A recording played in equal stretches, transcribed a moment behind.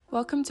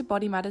Welcome to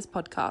Body Matters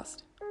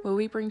podcast, where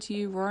we bring to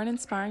you raw and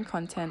inspiring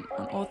content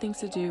on all things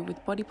to do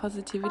with body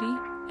positivity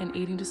and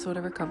eating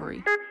disorder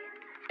recovery.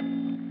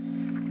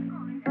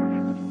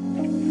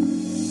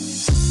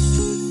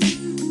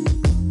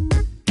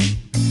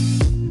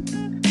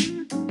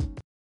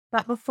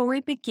 But before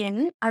we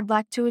begin, I'd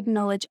like to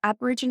acknowledge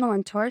Aboriginal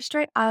and Torres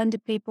Strait Islander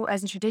people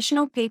as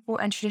traditional people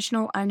and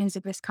traditional owners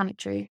of this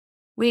country.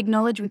 We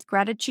acknowledge with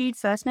gratitude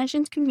First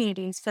Nations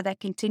communities for their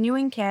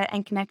continuing care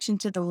and connection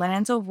to the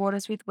lands or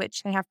waters with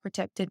which they have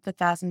protected for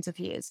thousands of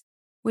years.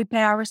 We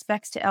pay our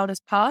respects to elders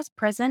past,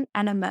 present,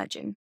 and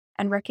emerging,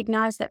 and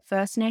recognise that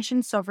First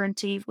Nation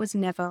sovereignty was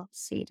never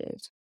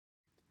ceded.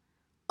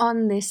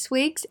 On this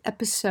week's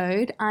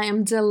episode, I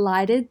am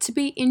delighted to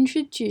be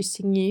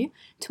introducing you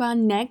to our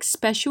next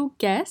special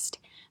guest,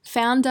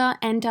 founder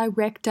and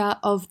director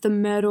of the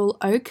Myrtle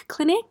Oak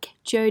Clinic,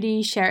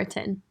 Jodie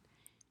Sheraton.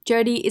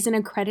 Jodie is an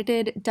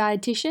accredited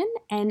dietitian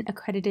and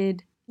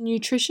accredited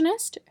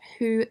nutritionist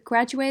who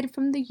graduated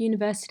from the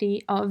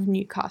University of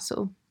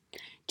Newcastle.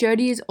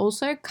 Jodie is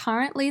also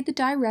currently the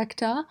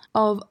director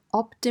of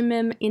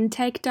Optimum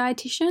Intake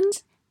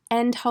Dietitians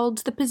and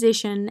holds the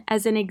position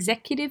as an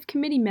executive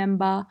committee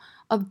member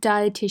of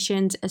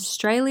Dietitians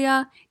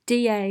Australia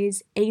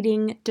DA's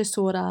Eating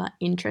Disorder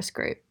Interest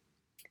Group.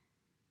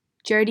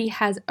 Jodie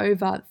has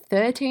over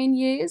 13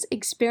 years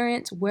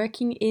experience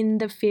working in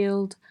the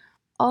field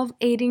of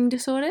eating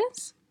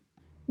disorders,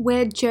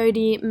 where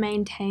Jodie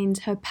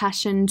maintains her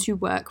passion to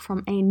work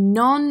from a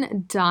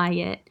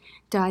non-diet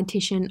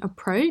dietitian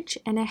approach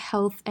and a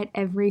health at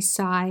every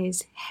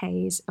size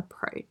HAZE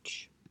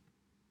approach.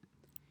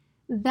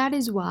 That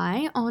is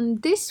why on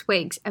this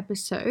week's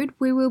episode,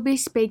 we will be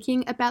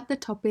speaking about the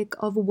topic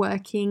of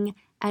working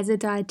as a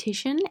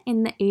dietitian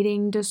in the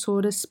eating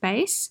disorder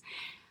space,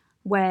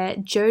 where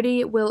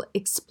Jodie will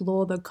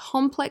explore the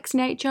complex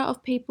nature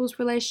of people's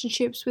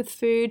relationships with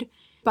food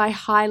by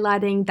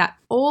highlighting that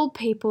all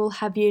people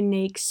have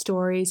unique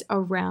stories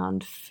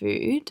around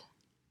food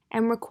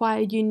and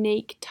require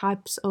unique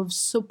types of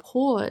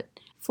support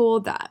for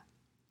that.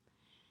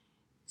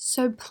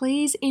 So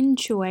please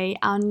enjoy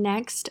our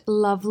next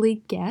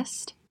lovely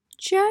guest,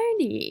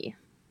 Jodie.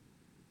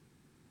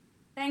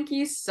 Thank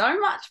you so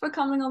much for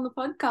coming on the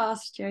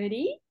podcast,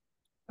 Jodie.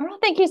 Well,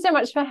 thank you so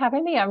much for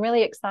having me. I'm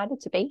really excited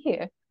to be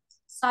here.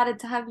 Excited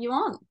to have you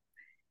on.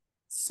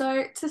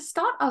 So to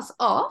start us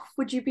off,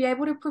 would you be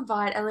able to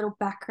provide a little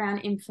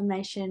background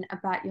information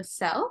about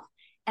yourself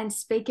and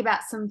speak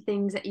about some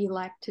things that you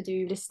like to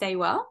do to stay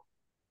well?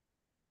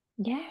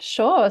 Yeah,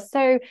 sure.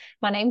 So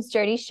my name's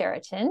Jodie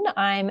Sheraton.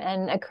 I'm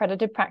an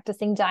accredited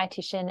practicing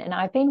dietitian, and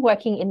I've been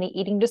working in the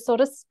eating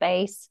disorder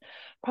space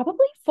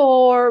probably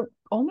for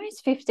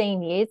almost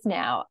 15 years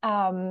now.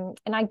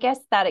 And I guess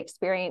that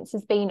experience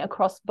has been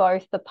across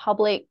both the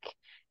public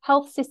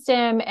health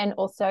system and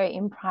also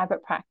in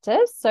private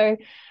practice. So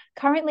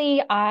currently,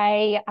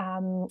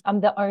 I'm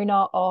the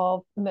owner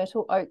of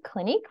Myrtle Oak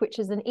Clinic, which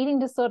is an eating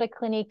disorder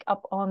clinic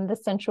up on the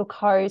central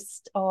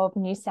coast of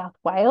New South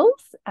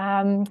Wales.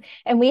 And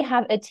we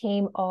have a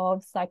team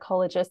of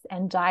psychologists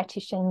and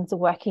dietitians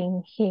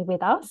working here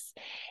with us.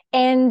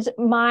 And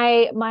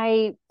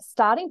my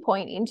starting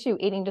point into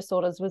eating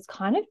disorders was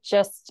kind of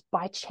just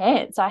by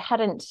chance. I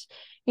hadn't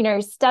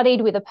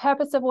studied with a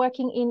purpose of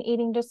working in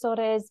eating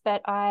disorders,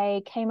 but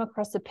I came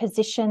across a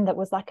position that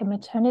was like a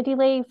maternity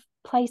leave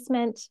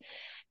placement.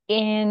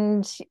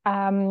 And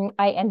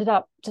I ended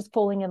up just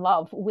falling in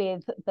love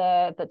with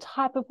the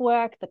type of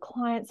work, the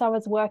clients I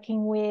was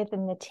working with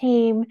and the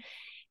team.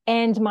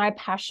 And my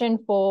passion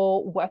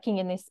for working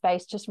in this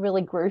space just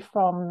really grew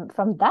from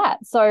that.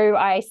 So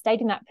I stayed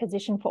in that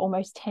position for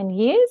almost 10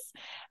 years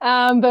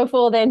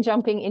before then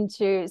jumping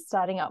into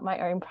starting up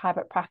my own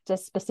private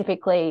practice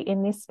specifically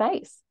in this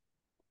space.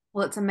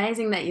 Well, it's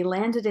amazing that you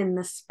landed in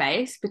this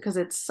space because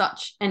it's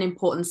such an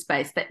important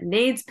space that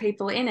needs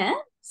people in it.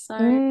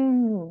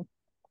 So,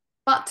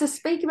 But to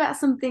speak about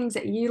some things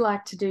that you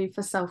like to do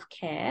for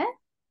self-care,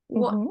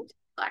 what do you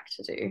like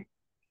to do?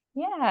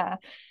 Yeah.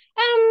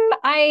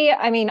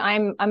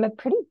 I'm a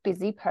pretty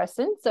busy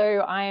person.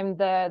 So I'm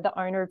the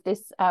owner of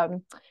this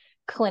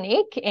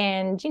clinic,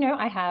 and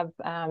I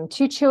have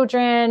 2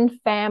 children,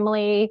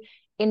 family,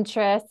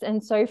 interests,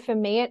 and so for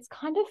me it's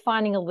kind of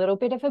finding a little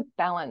bit of a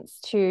balance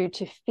to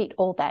fit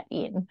all that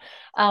in.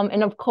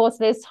 And of course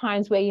there's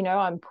times where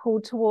I'm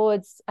pulled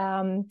towards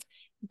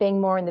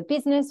being more in the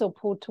business or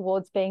pulled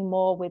towards being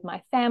more with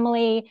my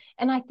family.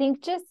 And I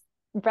think just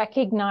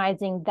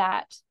recognizing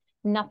that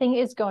nothing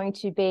is going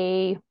to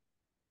be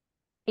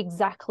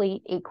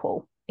exactly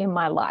equal in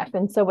my life.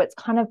 And so it's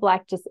kind of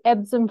like just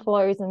ebbs and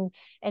flows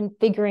and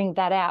figuring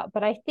that out.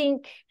 But I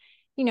think,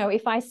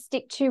 if I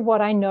stick to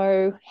what I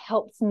know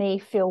helps me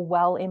feel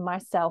well in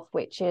myself,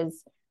 which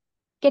is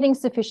getting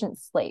sufficient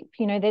sleep.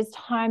 There's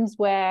times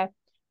where,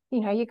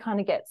 you kind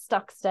of get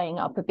stuck staying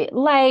up a bit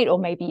late, or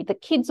maybe the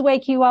kids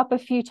wake you up a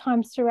few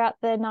times throughout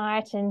the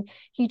night and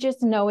you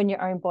just know in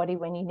your own body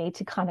when you need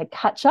to kind of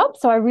catch up.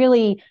 So I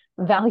really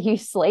value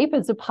sleep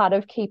as a part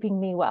of keeping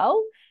me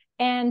well.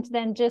 And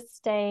then just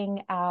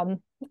staying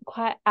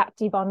quite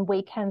active on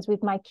weekends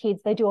with my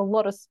kids. They do a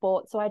lot of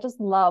sports. So I just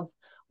love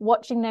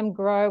watching them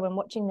grow and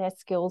watching their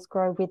skills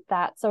grow with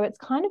that. So it's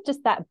kind of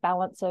just that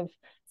balance of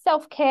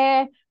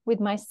self-care with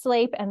my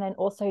sleep, and then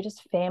also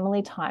just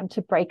family time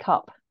to break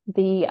up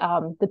the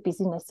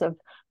busyness of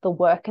the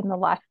work and the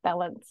life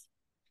balance.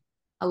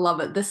 I love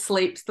it. The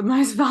sleep's the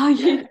most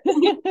valued.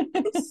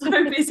 It's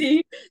so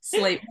busy.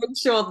 Sleep. Make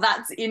sure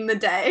that's in the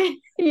day.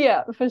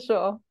 Yeah, for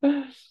sure.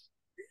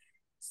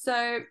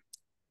 So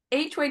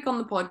each week on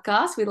the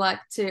podcast, we like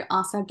to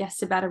ask our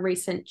guests about a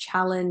recent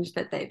challenge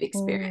that they've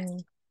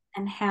experienced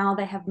and how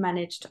they have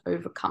managed to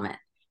overcome it.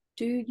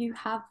 Do you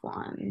have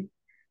one?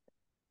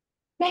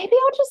 Maybe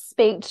I'll just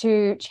speak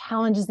to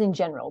challenges in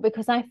general,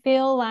 because I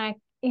feel like,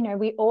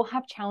 we all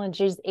have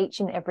challenges each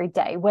and every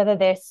day, whether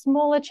they're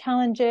smaller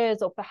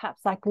challenges or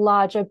perhaps like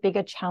larger,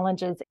 bigger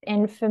challenges.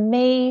 And for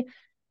me,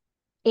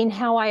 in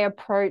how I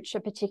approach a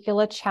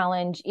particular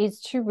challenge is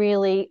to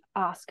really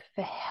ask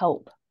for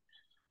help.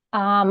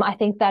 I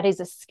think that is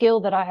a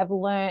skill that I have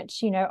learnt,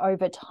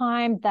 over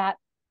time, that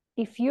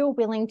if you're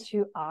willing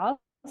to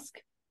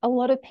ask, a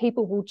lot of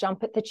people will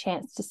jump at the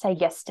chance to say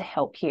yes to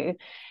help you.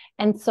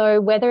 And so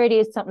whether it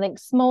is something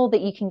small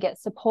that you can get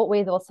support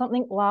with, or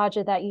something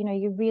larger that,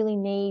 you really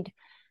need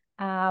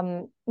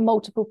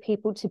multiple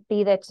people to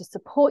be there to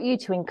support you,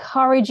 to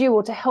encourage you,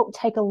 or to help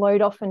take a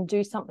load off and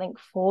do something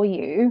for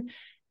you.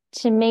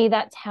 To me,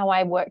 that's how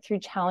I work through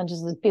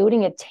challenges, is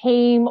building a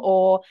team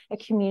or a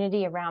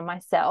community around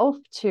myself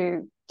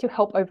to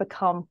help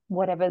overcome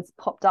whatever's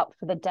popped up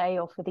for the day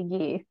or for the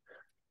year.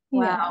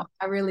 Wow, Yeah.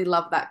 I really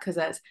love that, because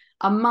as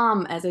a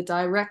mum, as a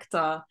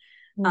director,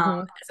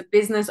 as a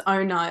business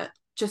owner,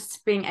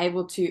 just being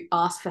able to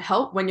ask for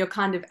help when you're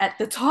kind of at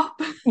the top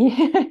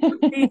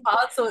would be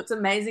hard. So it's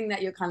amazing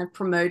that you're kind of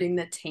promoting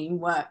the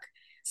teamwork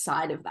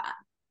side of that.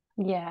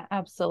 Yeah,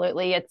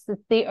 absolutely. It's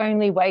the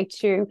only way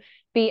to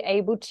be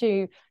able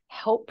to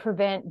help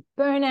prevent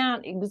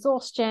burnout,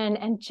 exhaustion,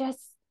 and just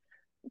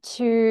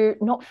to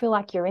not feel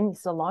like you're in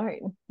this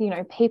alone.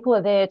 People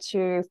are there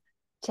to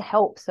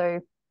help, so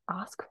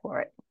ask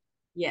for it.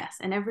 Yes,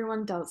 and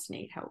everyone does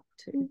need help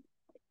too.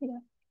 Yeah.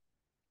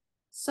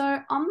 So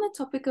on the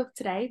topic of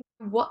today,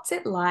 what's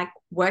it like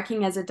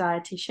working as a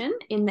dietitian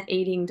in the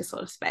eating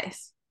disorder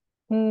space?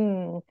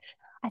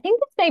 I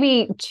think there's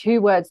maybe two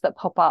words that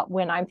pop up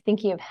when I'm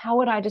thinking of how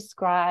would I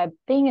describe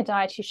being a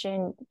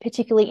dietitian,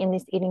 particularly in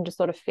this eating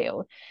disorder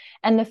field.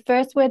 And the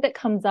first word that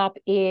comes up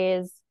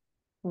is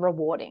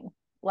rewarding.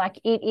 Like,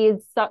 it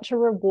is such a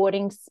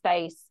rewarding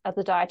space as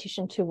a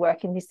dietitian to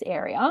work in this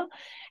area.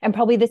 And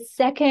probably the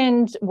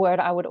second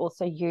word I would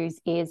also use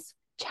is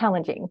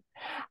challenging.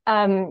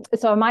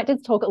 So I might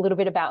just talk a little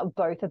bit about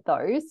both of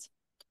those.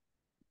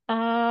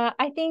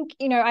 I think,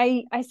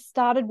 I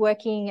started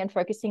working and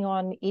focusing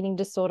on eating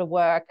disorder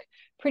work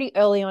pretty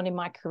early on in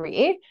my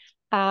career.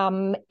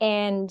 And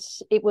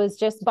it was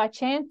just by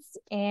chance,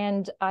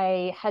 and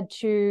I had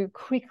to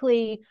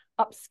quickly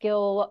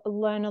upskill,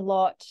 learn a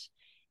lot.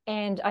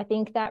 And I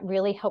think that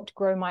really helped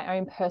grow my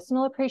own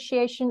personal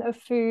appreciation of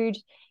food,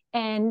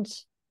 and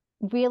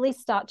really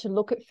start to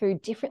look at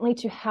food differently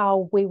to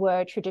how we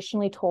were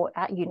traditionally taught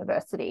at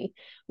university,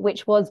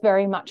 which was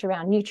very much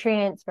around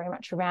nutrients, very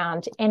much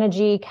around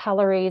energy,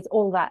 calories,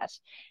 all that.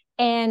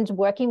 And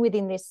working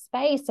within this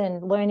space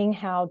and learning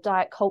how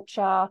diet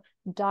culture,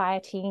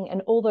 dieting,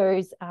 and all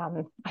those,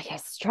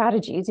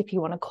 strategies, if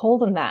you want to call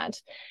them that,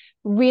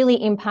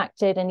 really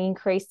impacted and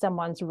increased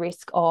someone's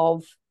risk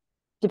of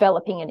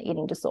developing an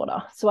eating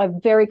disorder. So I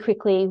very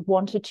quickly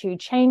wanted to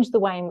change the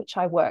way in which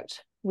I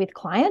worked with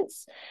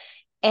clients.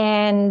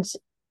 And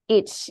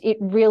it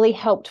really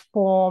helped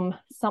form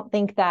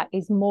something that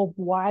is more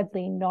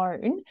widely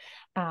known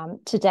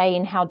today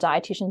in how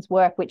dietitians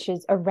work, which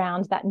is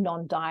around that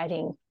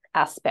non-dieting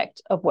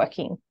aspect of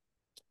working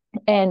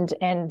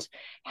and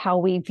how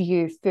we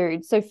view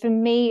food. So for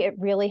me, it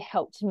really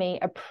helped me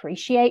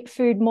appreciate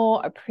food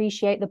more,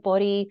 appreciate the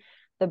body,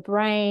 the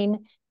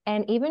brain,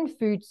 and even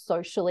food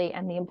socially,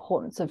 and the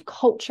importance of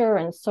culture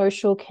and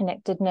social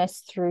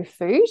connectedness through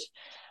food.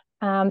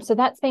 So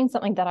that's been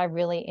something that I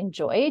really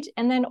enjoyed.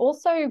 And then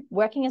also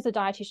working as a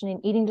dietitian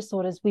in eating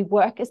disorders, we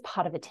work as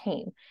part of a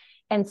team.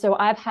 And so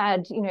I've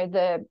had,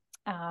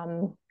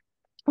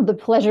 the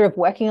pleasure of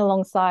working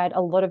alongside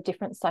a lot of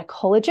different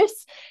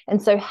psychologists. And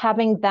so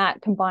having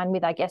that combined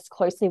with, I guess,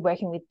 closely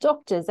working with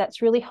doctors,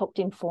 that's really helped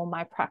inform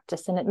my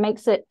practice. And it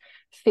makes it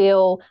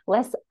feel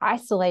less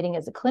isolating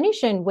as a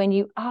clinician when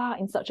you are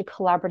in such a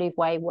collaborative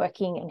way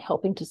working and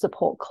helping to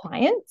support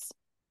clients.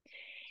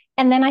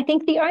 And then I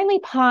think the only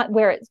part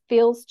where it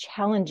feels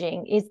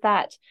challenging is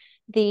that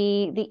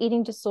the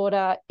eating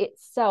disorder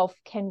itself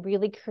can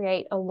really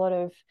create a lot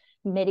of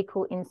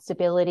medical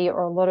instability,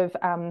 or a lot of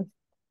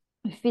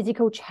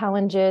physical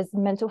challenges,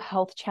 mental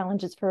health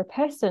challenges for a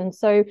person.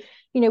 So,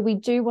 we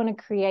do want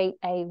to create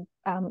a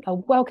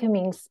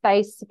welcoming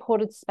space,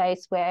 supported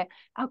space, where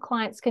our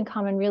clients can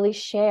come and really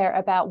share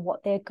about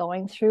what they're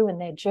going through and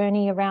their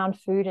journey around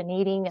food and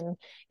eating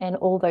and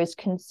all those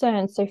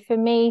concerns. So for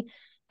me,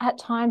 at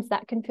times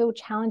that can feel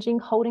challenging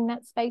holding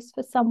that space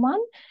for someone.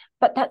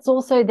 But that's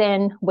also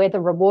then where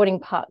the rewarding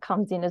part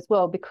comes in as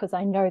well, because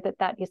I know that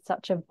that is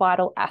such a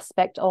vital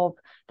aspect of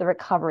the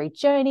recovery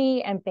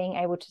journey and being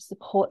able to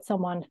support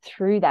someone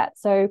through that.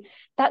 So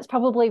that's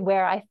probably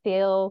where I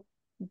feel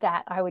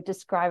that I would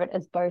describe it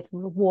as both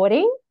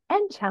rewarding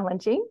and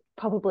challenging,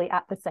 probably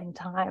at the same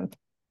time.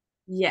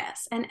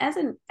 Yes. And as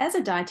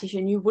a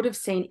dietitian, you would have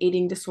seen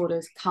eating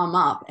disorders come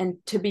up, and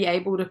to be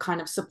able to kind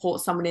of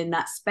support someone in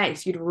that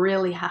space, you'd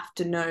really have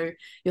to know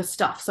your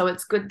stuff. So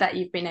it's good that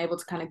you've been able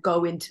to kind of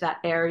go into that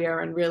area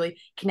and really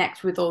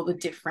connect with all the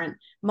different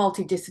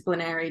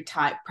multidisciplinary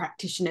type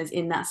practitioners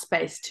in that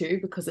space too,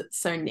 because it's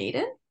so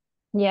needed.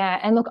 Yeah.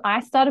 And look,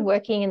 I started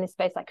working in this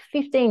space like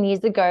 15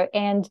 years ago,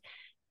 and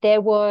there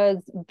was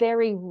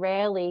very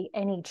rarely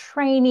any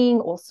training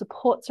or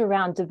supports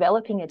around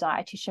developing a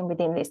dietitian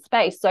within this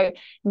space. So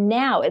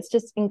now it's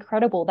just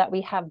incredible that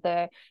we have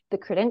the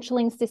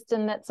credentialing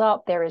system that's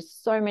up. There is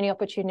so many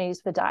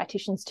opportunities for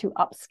dietitians to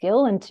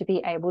upskill and to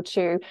be able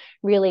to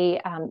really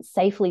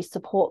safely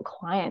support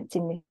clients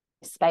in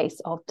this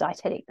space of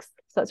dietetics.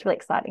 So it's really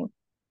exciting.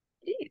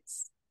 It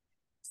is.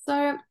 So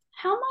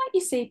how might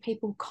you see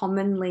people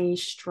commonly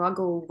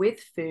struggle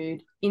with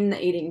food in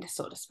the eating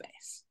disorder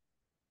space?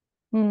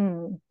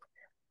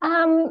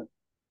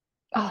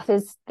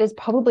 There's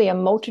probably a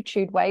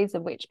multitude ways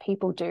of which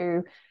people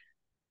do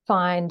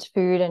find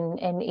food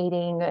and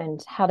eating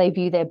and how they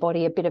view their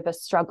body a bit of a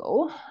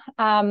struggle.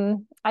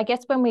 I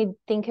guess when we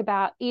think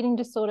about eating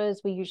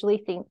disorders, we usually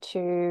think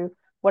to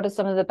what are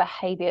some of the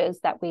behaviors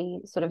that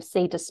we sort of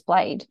see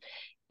displayed.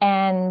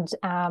 And,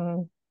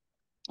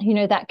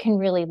 that can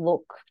really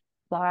look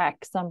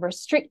like some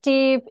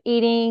restrictive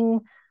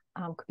eating,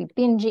 could be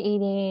binge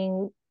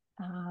eating.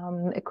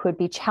 It could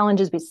be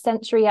challenges with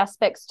sensory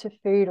aspects to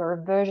food or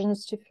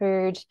aversions to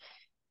food.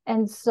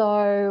 And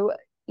so,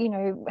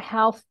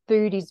 how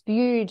food is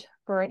viewed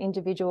for an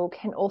individual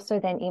can also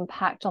then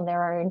impact on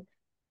their own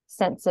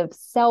sense of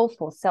self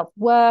or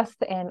self-worth,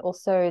 and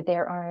also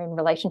their own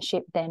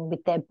relationship then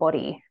with their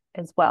body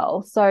as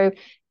well. So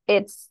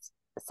it's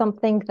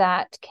something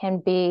that can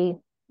be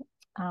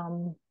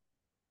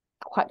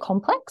quite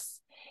complex,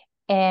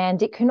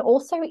 and it can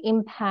also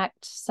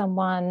impact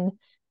someone,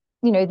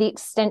 the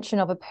extension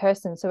of a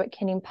person. So it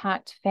can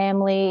impact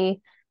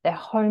family, their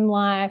home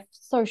life,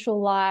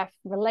 social life,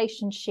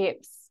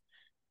 relationships,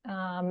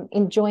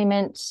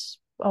 enjoyment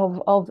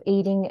of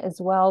eating as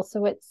well.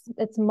 So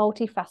it's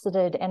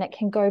multifaceted, and it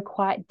can go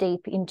quite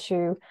deep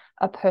into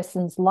a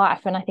person's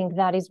life. And I think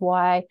that is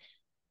why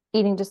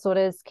eating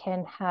disorders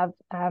can have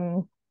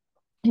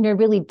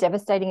really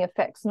devastating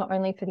effects, not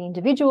only for the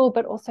individual,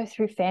 but also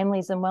through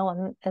families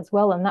as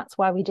well. And that's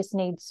why we just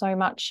need so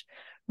much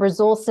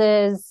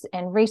resources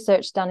and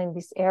research done in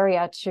this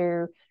area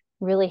to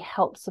really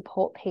help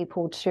support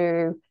people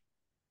to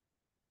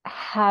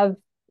have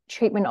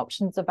treatment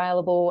options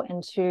available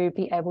and to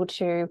be able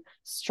to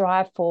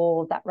strive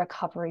for that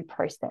recovery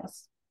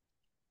process.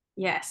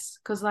 Yes,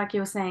 because like you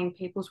were saying,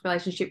 people's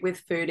relationship with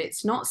food,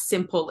 it's not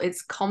simple,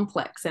 it's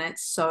complex, and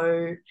it's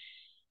so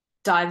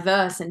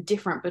diverse and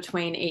different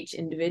between each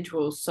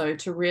individual. So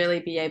to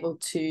really be able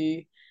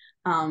to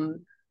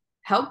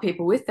help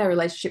people with their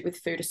relationship with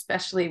food,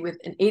 especially with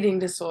an eating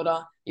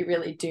disorder, you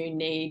really do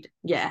need,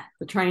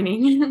 the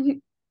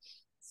training.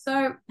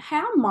 So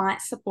how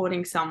might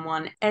supporting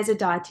someone as a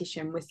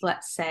dietitian with,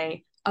 let's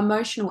say,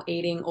 emotional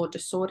eating or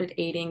disordered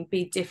eating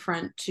be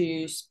different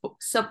to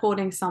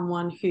supporting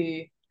someone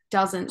who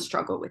doesn't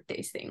struggle with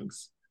these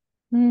things?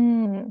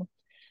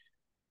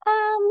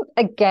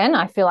 Again,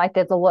 I feel like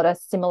there's a lot of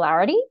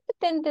similarity, but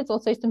then there's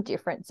also some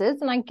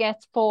differences. And I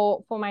guess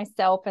for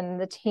myself and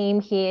the team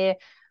here,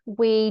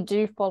 we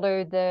do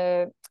follow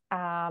the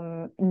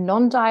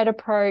non-diet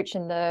approach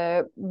and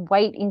the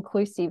weight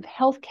inclusive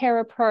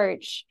healthcare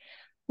approach,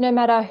 no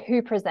matter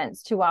who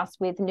presents to us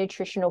with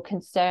nutritional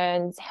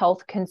concerns,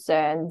 health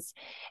concerns.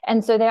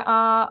 And so there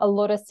are a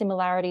lot of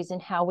similarities in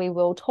how we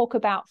will talk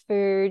about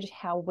food,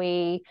 how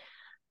we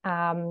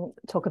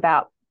talk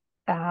about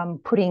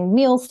putting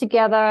meals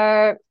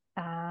together,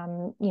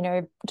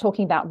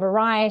 talking about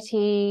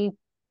variety,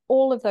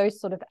 all of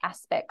those sort of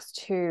aspects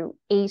to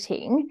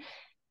eating.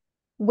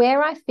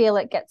 Where I feel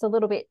it gets a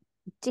little bit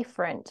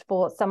different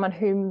for someone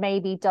who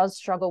maybe does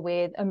struggle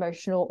with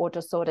emotional or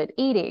disordered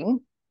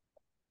eating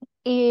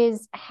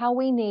is how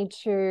we need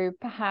to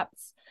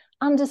perhaps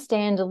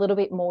understand a little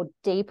bit more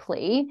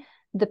deeply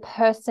the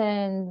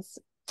person's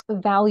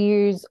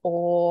values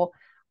or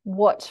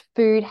what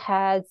food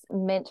has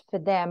meant for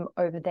them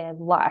over their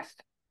life.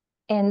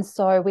 And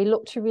so we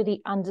look to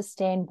really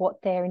understand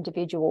what their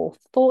individual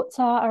thoughts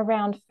are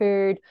around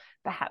food,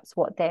 perhaps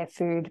what their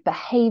food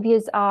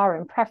behaviors are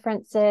and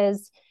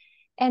preferences,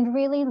 and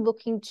really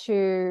looking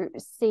to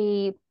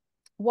see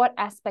what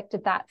aspect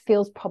of that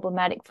feels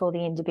problematic for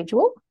the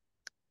individual,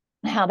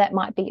 how that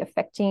might be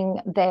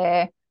affecting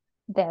their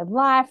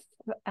life,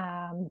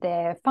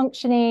 their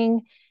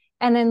functioning,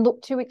 and then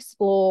look to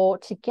explore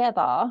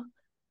together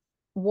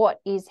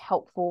what is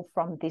helpful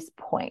from this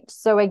point.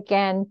 So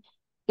again,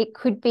 it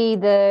could be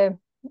the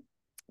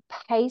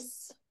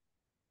pace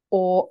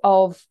or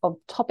of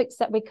topics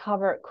that we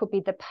cover. It could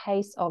be the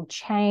pace of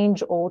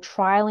change or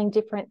trialing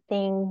different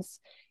things.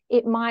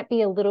 It might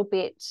be a little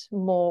bit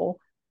more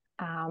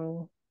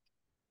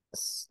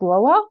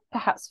slower,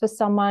 perhaps for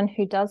someone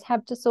who does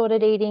have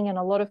disordered eating and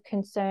a lot of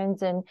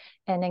concerns and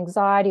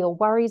anxiety or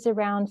worries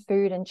around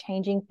food and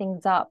changing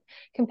things up,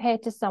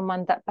 compared to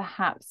someone that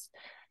perhaps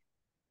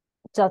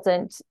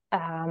doesn't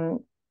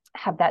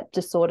have that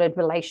disordered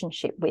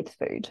relationship with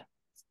food.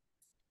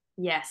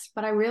 Yes,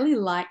 but I really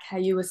like how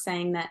you were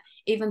saying that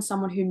even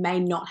someone who may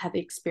not have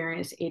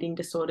experienced eating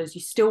disorders,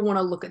 you still want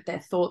to look at their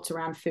thoughts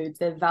around foods,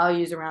 their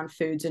values around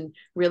foods, and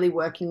really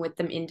working with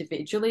them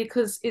individually,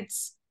 because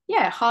it's,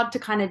 hard to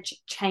kind of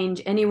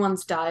change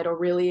anyone's diet or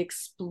really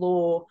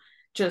explore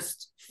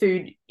just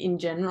food in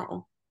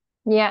general.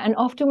 Yeah, and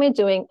often we're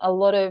doing a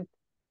lot of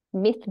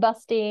myth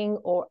busting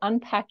or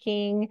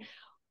unpacking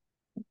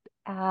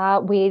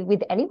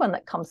with anyone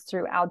that comes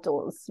through our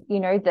doors. You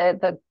know,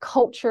 the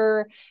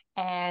culture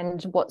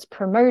and what's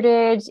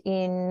promoted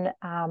in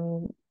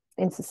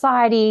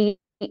society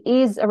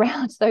is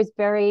around those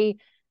very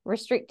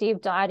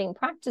restrictive dieting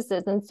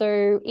practices. And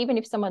so even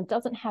if someone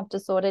doesn't have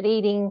disordered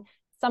eating,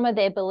 some of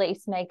their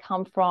beliefs may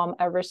come from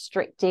a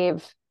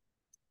restrictive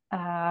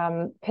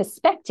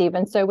perspective.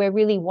 And so we're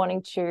really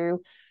wanting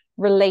to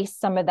release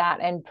some of that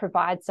and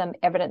provide some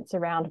evidence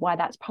around why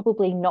that's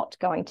probably not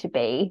going to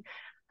be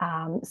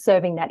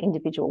serving that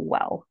individual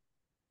well.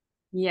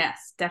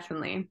 Yes,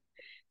 definitely.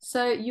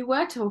 So you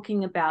were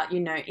talking about,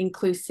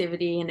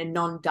 inclusivity and a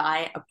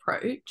non-diet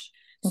approach.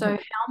 So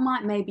how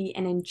might maybe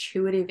an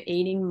intuitive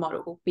eating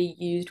model be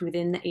used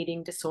within the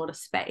eating disorder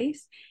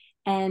space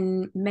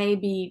and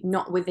maybe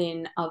not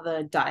within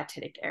other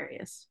dietetic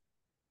areas?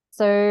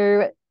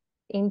 So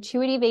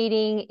intuitive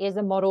eating is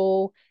a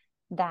model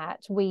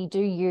that we do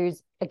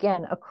use,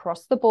 again,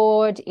 across the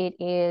board. It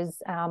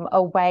is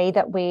a way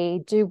that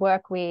we do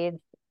work with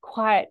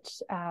quite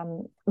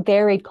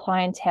varied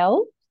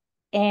clientele.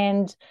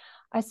 And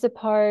I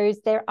suppose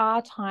there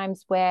are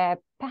times where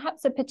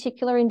perhaps a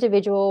particular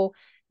individual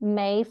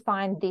may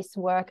find this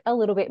work a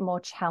little bit more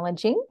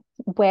challenging,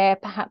 where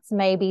perhaps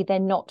maybe they're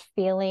not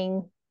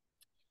feeling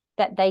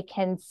that they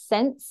can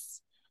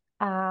sense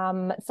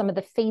some of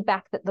the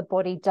feedback that the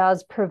body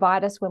does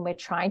provide us when we're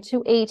trying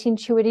to eat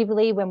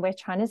intuitively, when we're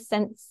trying to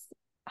sense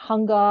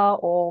hunger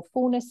or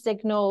fullness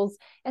signals.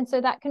 And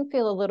so that can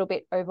feel a little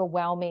bit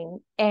overwhelming.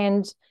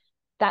 And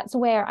that's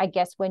where, I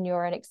guess, when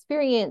you're an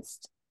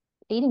experienced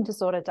eating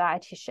disorder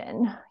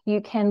dietitian,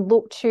 you can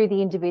look to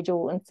the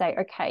individual and say,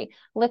 okay,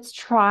 let's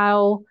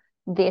trial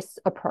this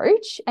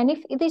approach. And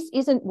if this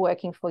isn't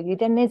working for you,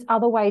 then there's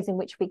other ways in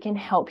which we can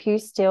help you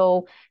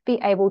still be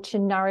able to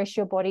nourish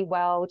your body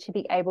well, to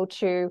be able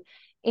to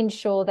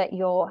ensure that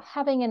you're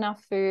having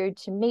enough food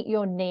to meet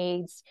your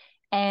needs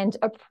and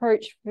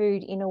approach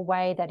food in a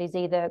way that is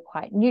either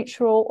quite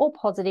neutral or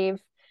positive.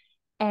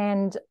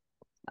 And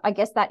I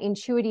guess that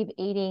intuitive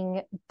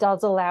eating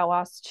does allow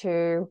us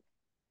to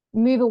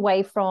move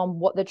away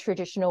from what the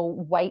traditional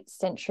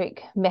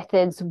weight-centric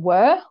methods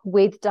were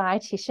with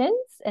dietitians.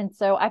 And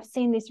so I've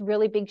seen this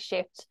really big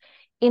shift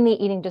in the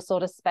eating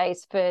disorder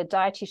space for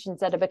dietitians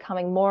that are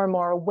becoming more and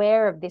more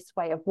aware of this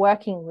way of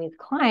working with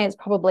clients,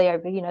 probably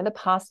over, the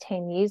past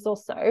 10 years or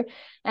so.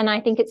 And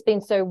I think it's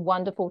been so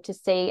wonderful to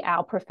see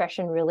our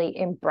profession really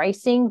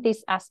embracing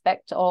this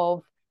aspect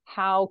of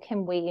how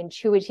can we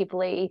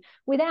intuitively,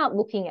 without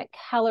looking at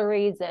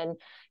calories and,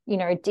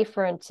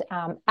 different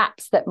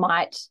apps that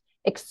might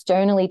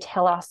externally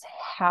tell us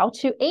how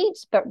to eat,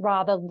 but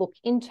rather look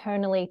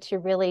internally to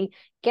really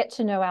get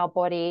to know our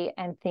body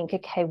and think,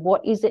 okay,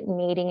 what is it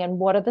needing and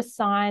what are the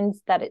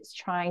signs that it's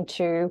trying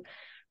to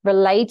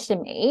relay to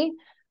me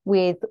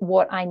with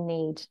what I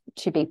need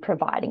to be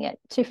providing it,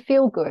 to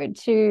feel good,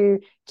 to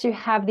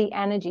have the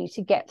energy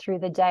to get through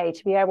the day,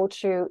 to be able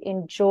to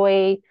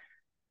enjoy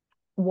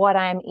what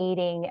I'm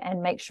eating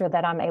and make sure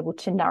that I'm able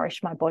to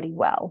nourish my body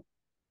well.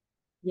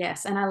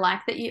 Yes, and I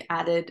like that you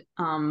added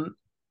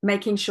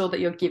making sure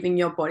that you're giving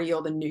your body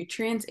all the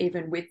nutrients,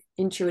 even with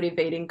intuitive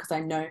eating, because I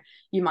know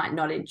you might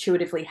not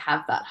intuitively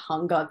have that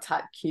hunger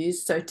type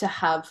cues. So to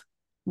have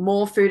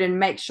more food and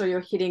make sure you're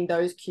hitting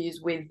those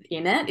cues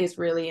within it is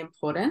really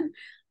important.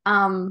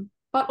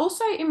 But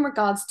also in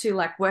regards to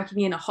like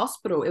working in a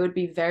hospital, it would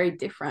be very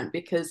different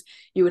because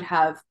you would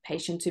have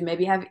patients who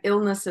maybe have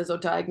illnesses or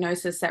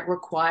diagnoses that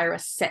require a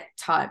set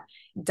type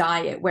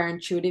diet, where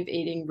intuitive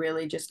eating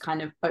really just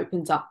kind of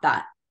opens up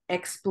that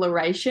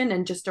exploration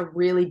and just a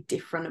really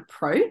different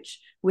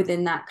approach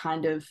within that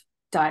kind of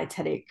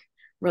dietetic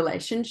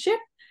relationship.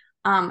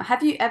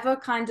 Have you ever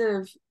kind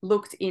of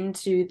looked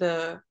into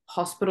the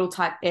hospital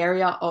type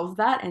area of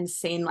that and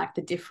seen like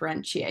the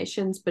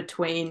differentiations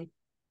between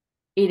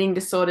eating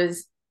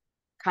disorders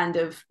kind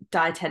of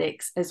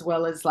dietetics as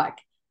well as like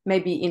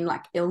maybe in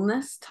like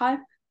illness type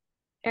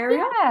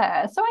area?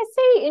 Yeah, so I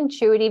see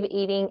intuitive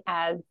eating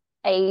as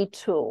a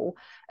tool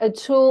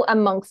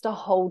amongst a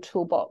whole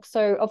toolbox.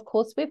 So of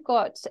course we've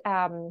got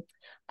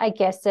I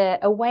guess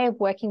a way of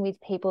working with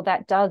people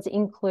that does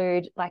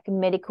include like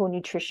medical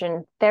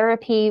nutrition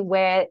therapy,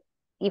 where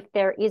if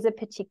there is a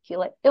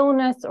particular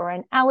illness or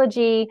an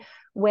allergy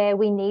where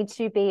we need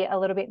to be a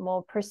little bit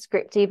more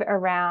prescriptive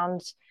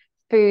around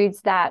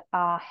foods that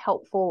are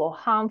helpful or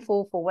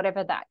harmful for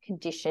whatever that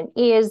condition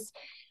is.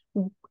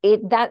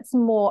 That's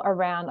more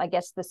around, I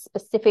guess, the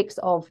specifics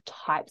of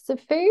types of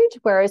food,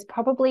 whereas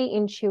probably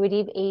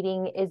intuitive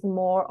eating is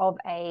more of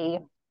a,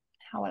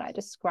 how would I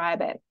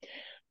describe it?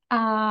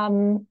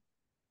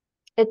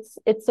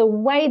 It's a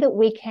way that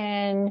we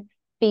can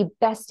be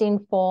best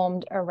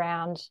informed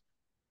around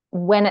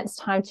when it's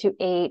time to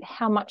eat,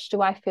 how much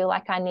do I feel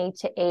like I need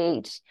to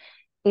eat?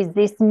 Is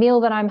this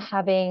meal that I'm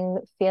having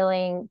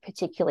feeling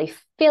particularly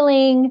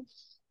filling?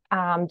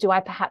 Do I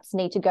perhaps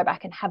need to go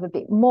back and have a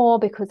bit more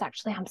because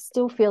actually I'm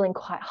still feeling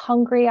quite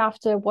hungry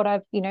after what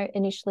I've,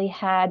 initially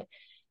had?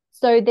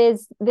 So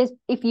there's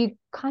if you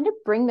kind of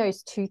bring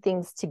those two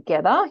things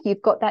together,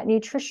 you've got that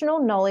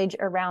nutritional knowledge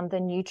around the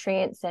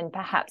nutrients and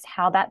perhaps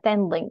how that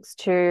then links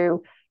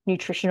to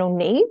nutritional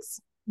needs,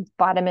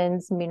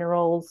 vitamins,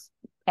 minerals,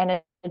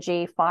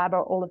 energy,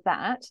 fiber, all of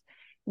that.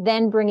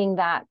 Then bringing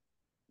that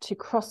to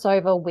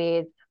crossover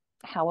with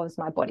how is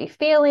my body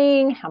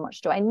feeling? How much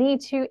do I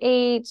need to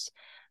eat?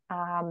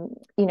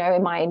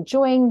 Am I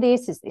enjoying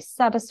this? Is this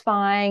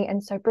satisfying?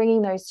 And so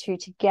bringing those two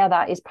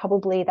together is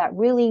probably that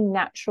really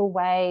natural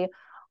way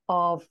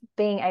of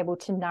being able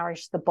to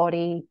nourish the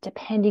body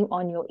depending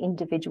on your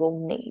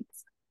individual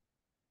needs.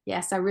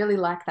 Yes, I really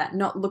like that.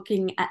 Not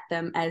looking at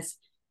them as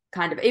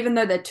kind of, even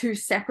though they're two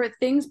separate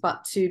things,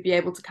 but to be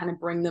able to kind of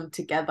bring them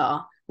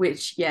together,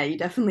 which, yeah, you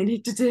definitely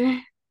need to do.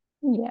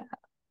 Yeah.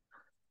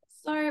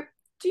 So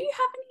do you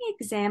have any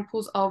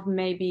examples of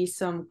maybe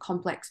some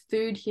complex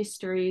food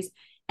histories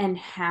and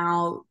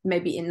how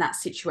maybe in that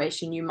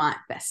situation you might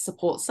best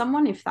support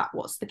someone if that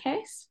was the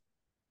case?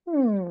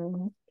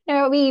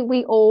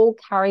 We all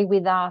carry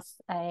with us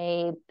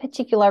a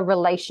particular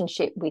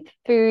relationship with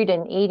food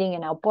and eating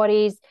in our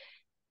bodies,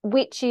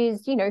 which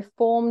is,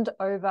 formed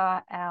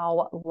over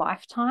our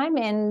lifetime,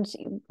 and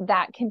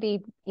that can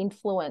be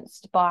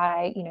influenced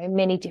by,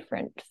 many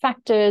different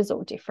factors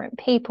or different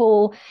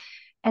people.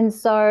 And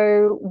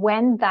so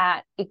when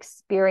that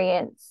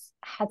experience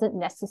hasn't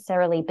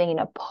necessarily been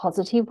a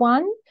positive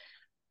one,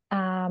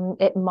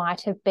 it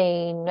might have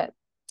been,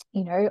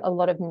 a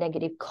lot of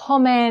negative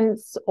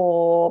comments,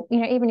 or,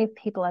 even if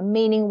people are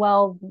meaning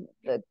well,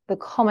 the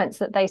comments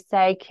that they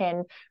say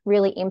can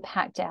really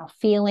impact our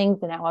feelings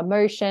and our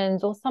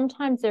emotions, or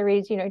sometimes there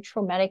is,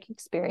 traumatic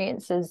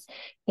experiences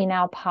in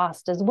our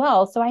past as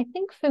well. So I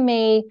think for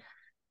me,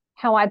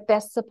 how I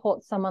best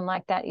support someone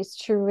like that is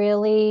to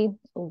really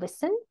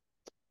listen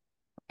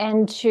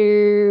and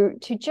to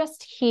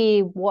just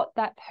hear what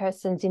that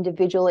person's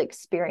individual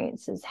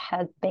experiences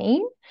have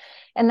been.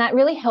 And that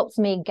really helps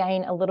me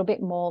gain a little bit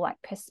more like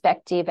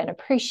perspective and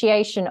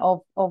appreciation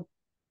of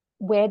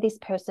where this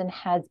person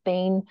has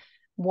been,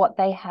 what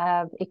they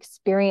have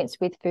experienced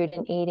with food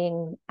and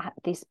eating at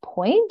this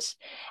point.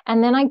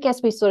 And then I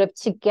guess we sort of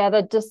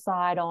together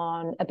decide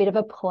on a bit of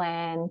a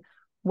plan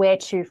where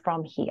to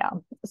from here.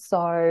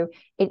 So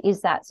it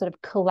is that sort of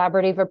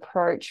collaborative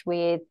approach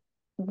with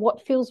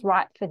what feels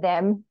right for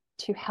them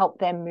to help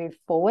them move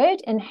forward,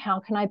 and how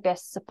can I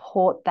best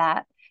support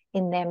that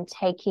in them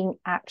taking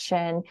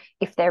action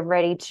if they're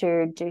ready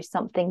to do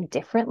something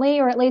differently,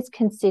 or at least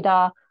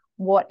consider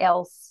what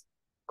else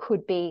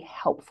could be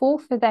helpful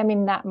for them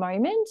in that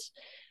moment.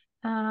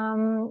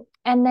 And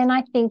then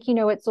I think,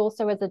 it's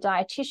also, as a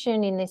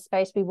dietitian in this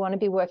space, we want to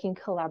be working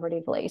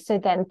collaboratively. So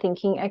then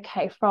thinking,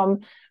 okay,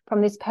 from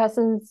this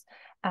person's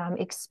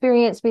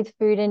experience with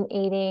food and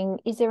eating,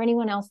 is there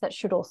anyone else that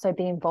should also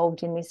be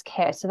involved in this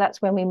care? So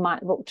that's when we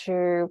might look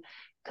to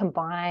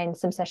combine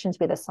some sessions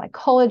with a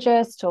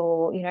psychologist,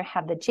 or,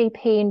 have the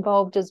GP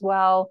involved as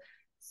well.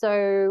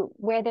 So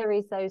where there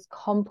is those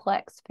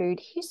complex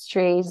food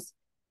histories,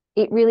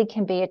 it really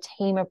can be a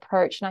team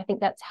approach. And I think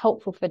that's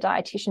helpful for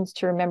dietitians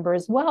to remember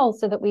as well,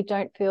 so that we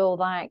don't feel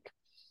like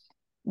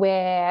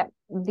we're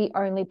the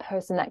only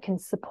person that can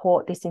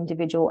support this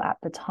individual at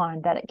the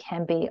time, that it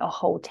can be a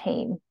whole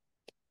team.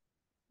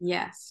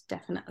 Yes,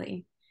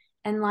 definitely.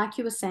 And like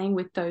you were saying,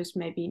 with those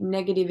maybe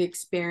negative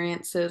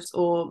experiences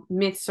or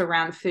myths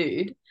around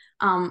food,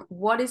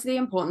 what is the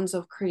importance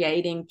of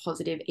creating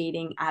positive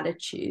eating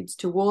attitudes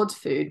towards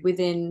food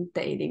within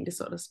the eating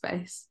disorder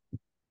space?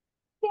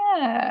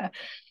 Yeah.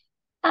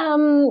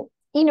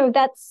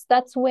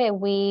 That's where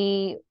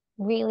we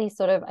really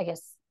sort of, I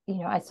guess,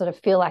 I sort of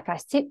feel like I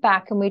sit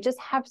back and we just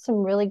have some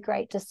really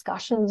great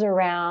discussions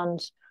around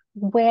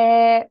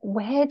where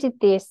did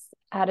this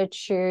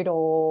attitude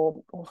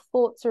or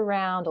thoughts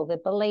around, or the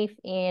belief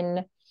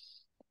in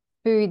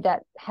food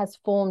that has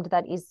formed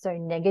that is so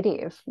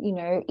negative.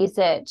 Is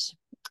it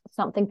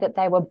something that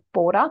they were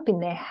brought up in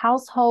their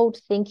household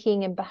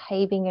thinking and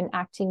behaving and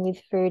acting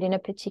with food in a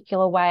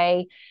particular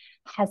way?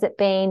 Has it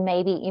been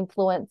maybe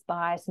influenced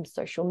by some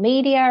social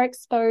media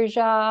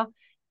exposure?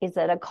 Is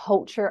it a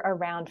culture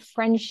around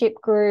friendship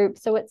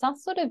groups? So it's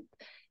us sort of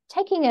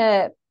taking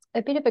a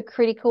bit of a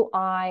critical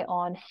eye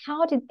on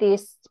how did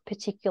this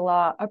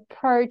particular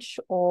approach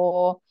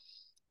or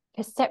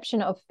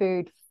perception of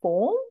food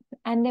form,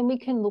 and then we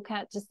can look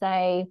at to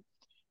say,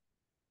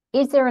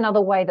 is there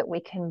another way that we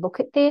can look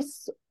at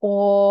this,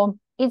 or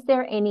is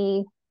there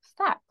any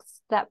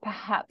facts that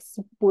perhaps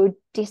would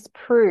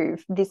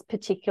disprove this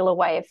particular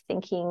way of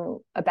thinking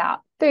about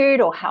food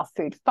or how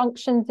food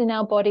functions in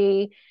our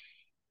body?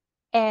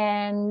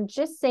 And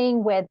just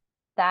seeing where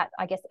that,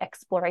 I guess,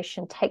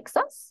 exploration takes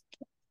us,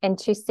 and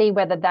to see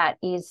whether that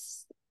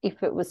is,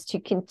 if it was to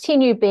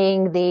continue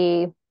being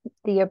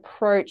the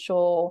approach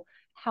or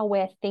how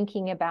we're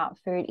thinking about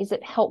food, is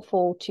it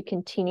helpful to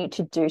continue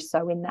to do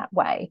so in that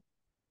way?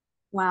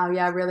 Wow,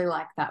 yeah, I really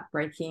like that,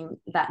 breaking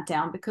that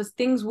down, because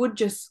things would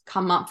just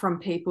come up from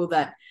people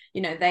that,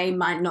 they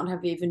might not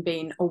have even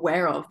been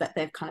aware of, that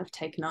they've kind of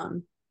taken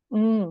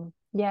on.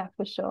 Yeah,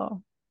 for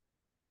sure.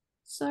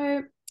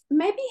 So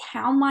maybe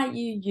how might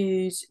you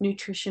use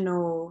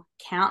nutritional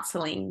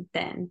counseling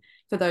then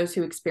for those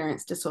who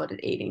experience disordered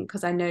eating?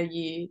 Because I know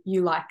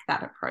you like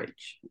that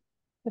approach.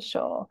 For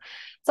sure.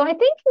 So I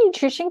think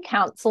nutrition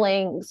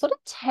counseling sort of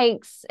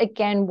takes,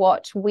 again,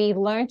 what we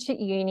learned at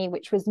uni,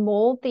 which was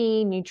more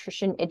the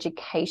nutrition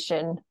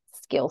education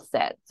skill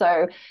set.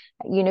 So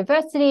at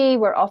university,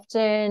 we're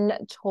often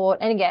taught,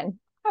 and again,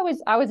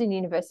 I was in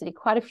university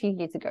quite a few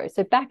years ago.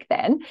 So back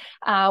then,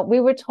 we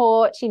were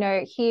taught,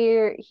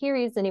 here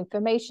is an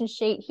information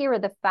sheet. Here are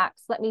the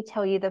facts. Let me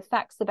tell you the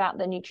facts about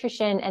the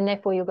nutrition, and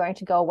therefore you're going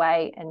to go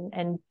away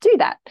and do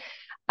that.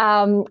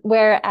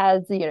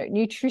 Whereas,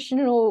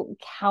 nutritional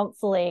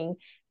counseling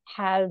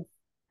has,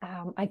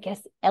 I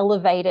guess,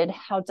 elevated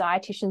how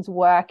dietitians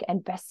work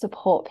and best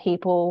support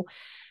people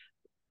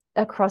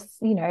across,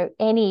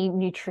 any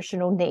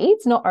nutritional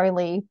needs, not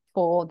only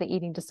for the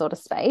eating disorder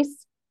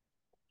space.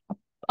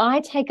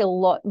 I take a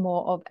lot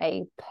more of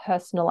a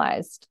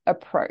personalized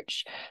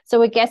approach.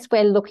 So I guess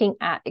we're looking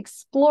at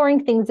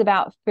exploring things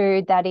about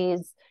food that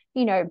is,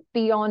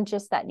 beyond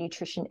just that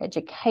nutrition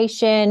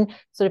education,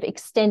 sort of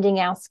extending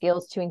our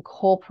skills to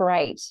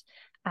incorporate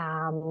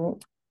a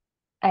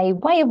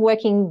way of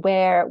working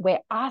where we're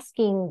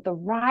asking the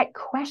right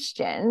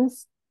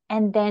questions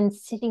and then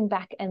sitting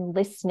back and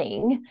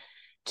listening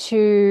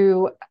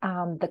to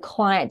the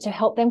client to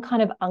help them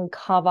kind of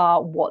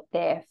uncover what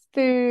their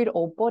food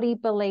or body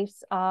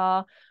beliefs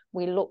are.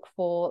 We look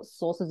for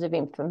sources of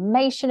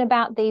information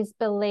about these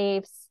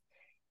beliefs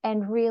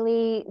and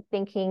really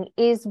thinking,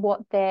 is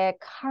what they're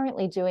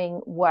currently doing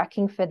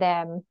working for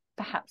them?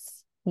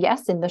 Perhaps,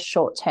 yes, in the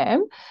short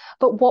term,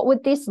 but what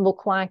would this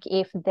look like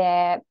if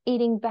their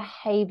eating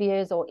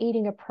behaviors or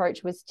eating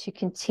approach was to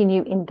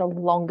continue in the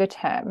longer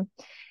term?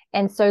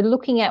 And so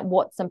looking at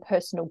what some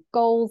personal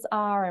goals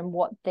are and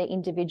what the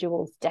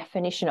individual's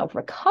definition of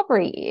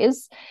recovery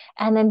is,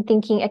 and then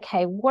thinking,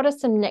 okay, what are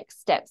some next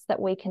steps that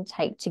we can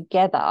take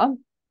together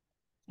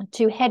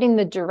to head in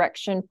the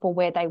direction for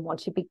where they want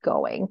to be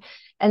going?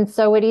 And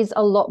so it is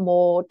a lot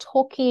more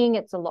talking,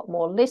 it's a lot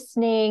more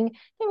listening.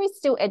 There is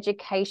still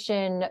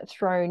education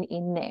thrown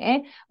in there,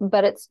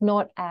 but it's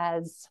not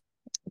as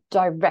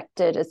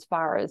directed as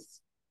far as,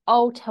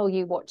 I'll tell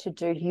you what to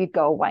do, you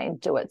go away and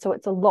do it. So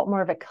it's a lot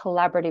more of a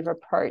collaborative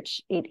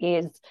approach. It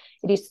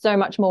is so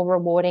much more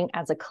rewarding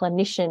as a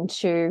clinician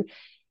to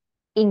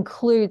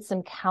include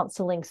some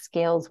counseling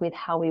skills with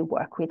how we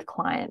work with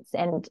clients,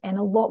 and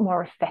a lot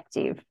more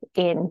effective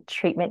in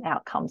treatment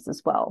outcomes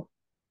as well.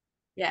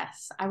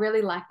 Yes, I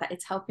really like that.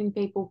 It's helping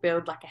people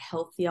build like a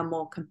healthier,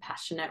 more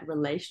compassionate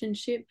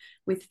relationship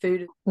with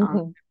food.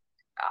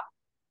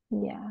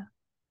 Yeah.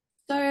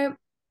 So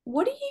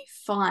what do you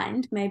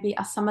find maybe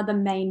are some of the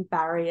main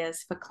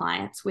barriers for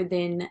clients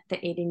within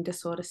the eating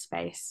disorder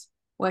space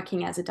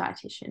working as a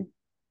dietitian?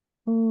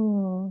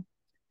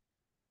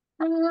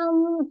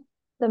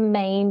 The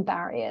main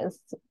barriers.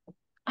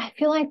 I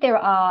feel like there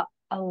are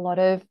a lot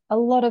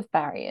of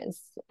barriers.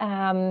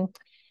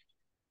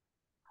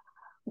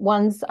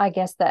 Ones, I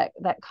guess, that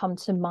come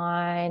to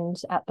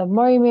mind at the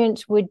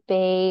moment would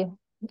be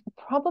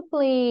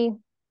probably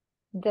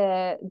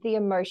the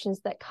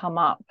emotions that come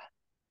up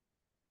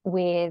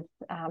with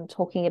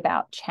talking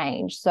about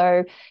change.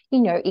 So,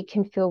 it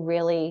can feel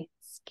really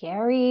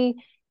scary,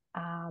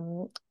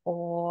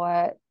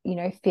 or,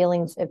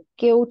 feelings of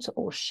guilt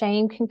or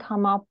shame can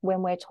come up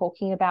when we're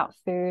talking about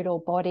food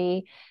or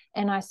body.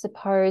 And I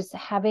suppose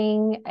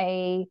having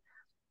a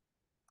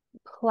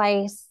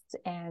place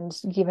and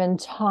given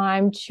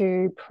time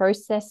to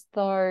process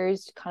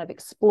those, kind of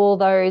explore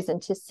those,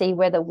 and to see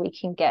whether we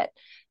can get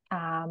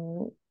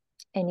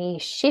any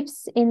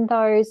shifts in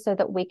those so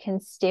that we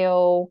can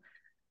still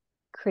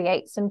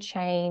create some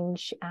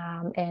change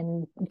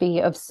and be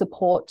of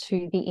support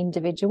to the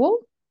individual.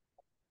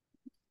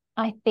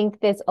 I think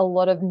there's a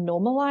lot of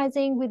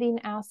normalizing within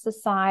our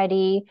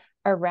society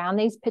around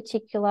these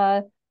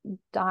particular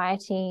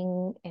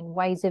dieting and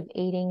ways of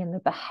eating and the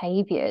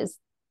behaviors,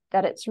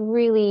 that it's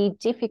really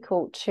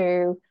difficult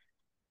to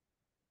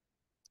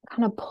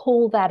kind of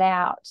pull that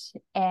out,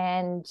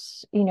 and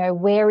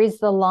where is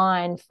the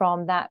line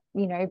from that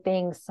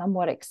being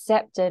somewhat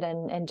accepted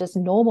and just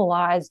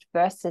normalized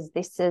versus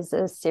this is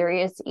a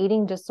serious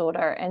eating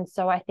disorder. And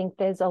so I think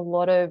there's a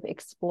lot of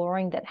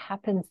exploring that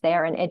happens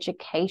there, and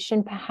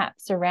education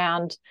perhaps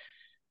around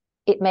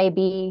it may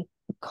be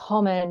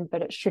common,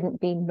 but it shouldn't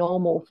be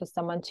normal for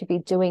someone to be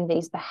doing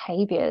these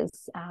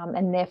behaviors,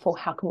 and therefore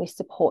how can we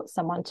support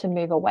someone to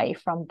move away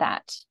from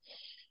that.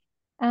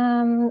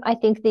 I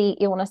think the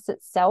illness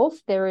itself,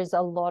 there is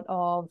a lot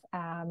of,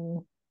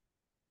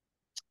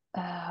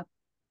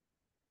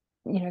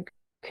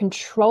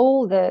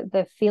 control,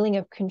 the feeling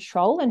of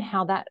control, and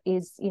how that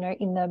is,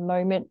 in the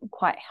moment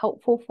quite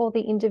helpful for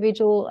the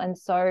individual. And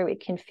so it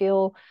can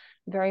feel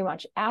very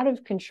much out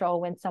of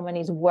control when someone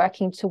is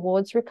working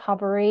towards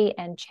recovery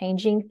and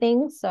changing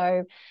things.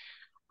 So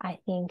I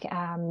think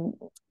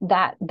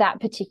that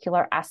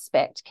particular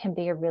aspect can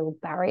be a real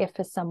barrier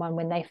for someone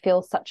when they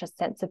feel such a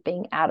sense of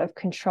being out of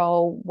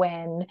control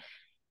when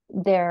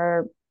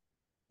they're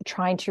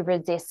trying to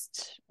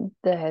resist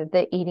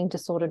the eating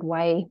disordered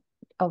way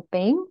of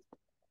being.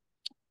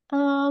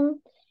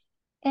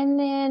 And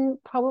then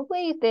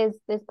probably there's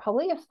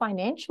probably a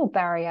financial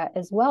barrier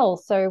as well.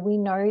 So we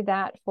know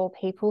that for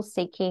people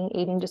seeking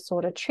eating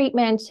disorder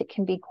treatment, it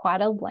can be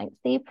quite a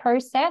lengthy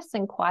process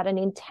and quite an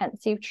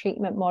intensive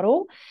treatment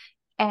model.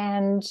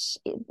 And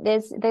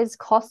there's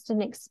cost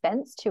and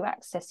expense to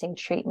accessing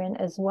treatment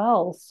as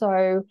well.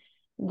 So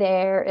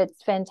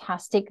it's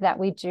fantastic that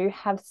we do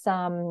have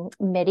some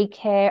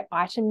Medicare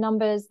item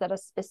numbers that are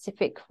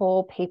specific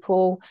for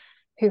people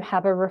who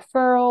have a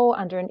referral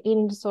under an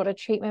eating disorder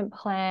treatment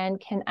plan,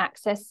 can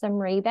access some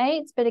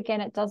rebates, but again,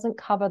 it doesn't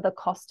cover the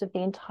cost of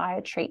the entire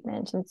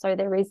treatment. And so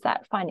there is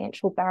that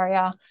financial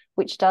barrier,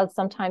 which does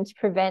sometimes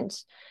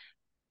prevent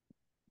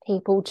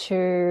people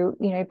to,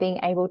 being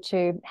able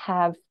to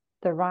have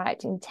the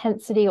right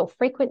intensity or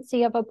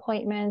frequency of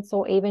appointments,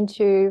 or even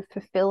to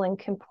fulfill and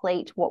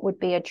complete what would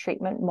be a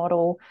treatment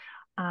model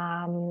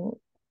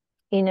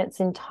in its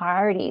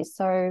entirety.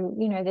 So,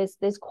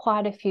 there's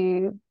quite a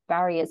few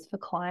barriers for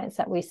clients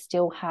that we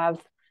still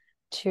have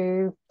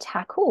to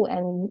tackle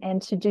and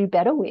to do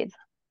better with.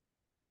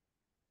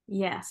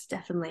 Yes,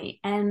 definitely.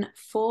 And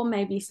for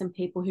maybe some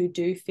people who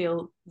do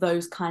feel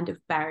those kind of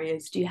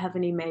barriers, do you have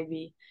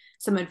maybe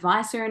some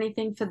advice or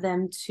anything for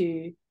them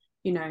to,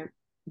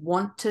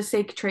 want to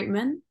seek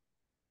treatment?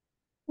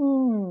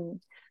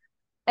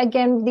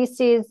 Again, this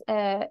is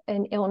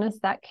an illness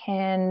that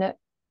can,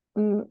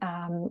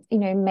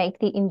 make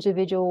the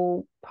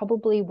individual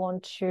probably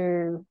want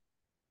to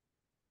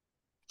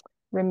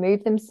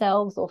remove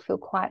themselves or feel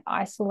quite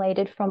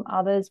isolated from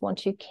others, want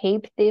to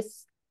keep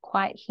this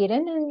quite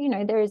hidden.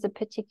 And, there is a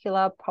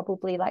particular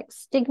probably like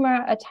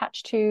stigma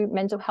attached to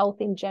mental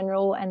health in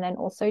general, and then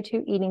also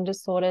to eating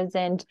disorders.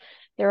 And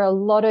there are a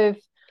lot of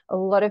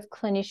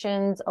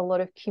clinicians, a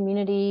lot of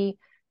community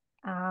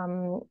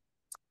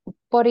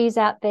bodies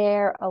out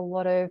there, a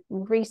lot of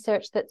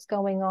research that's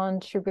going on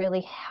to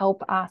really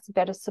help us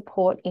better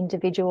support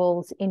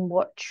individuals in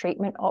what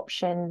treatment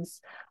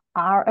options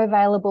are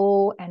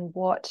available and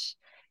what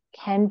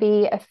can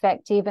be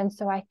effective. And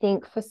so I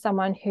think for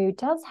someone who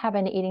does have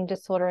an eating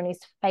disorder and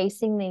is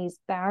facing these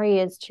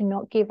barriers, to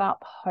not give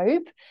up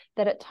hope,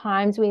 that at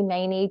times we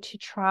may need to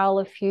trial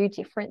a few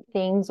different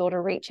things or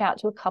to reach out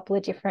to a couple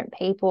of different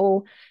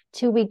people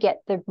till we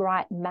get the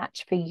right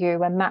match for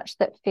you, a match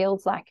that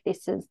feels like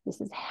this is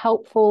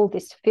helpful,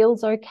 this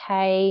feels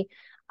okay,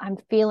 I'm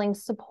feeling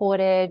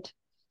supported.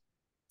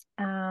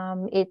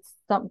 It's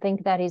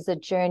something that is a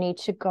journey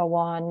to go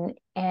on,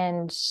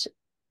 and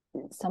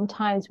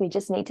sometimes we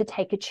just need to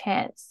take a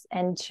chance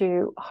and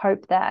to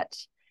hope that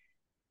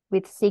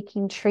with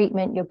seeking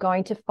treatment, you're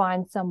going to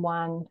find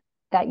someone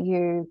that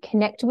you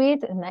connect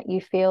with and that you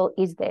feel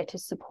is there to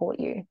support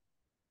you.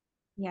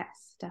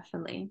 Yes,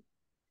 definitely.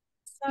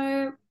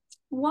 So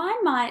why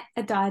might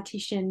a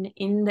dietitian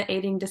in the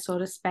eating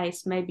disorder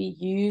space maybe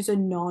use a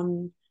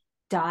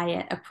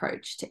non-diet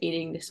approach to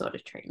eating disorder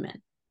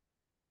treatment?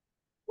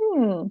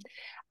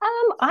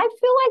 I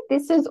feel like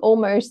this is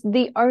almost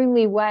the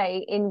only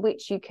way in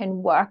which you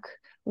can work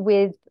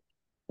with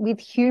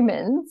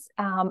humans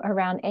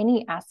around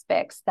any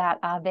aspects that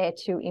are there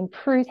to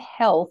improve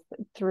health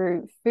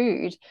through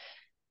food.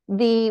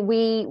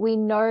 We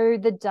know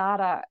the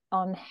data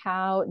on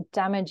how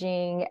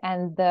damaging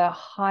and the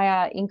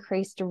higher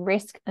increased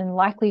risk and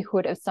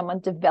likelihood of someone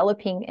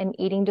developing an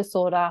eating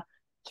disorder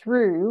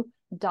through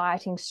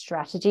dieting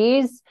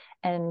strategies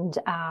and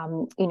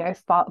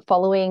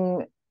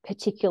following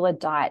particular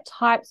diet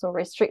types or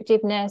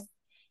restrictiveness.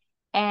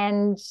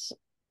 And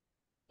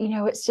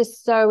it's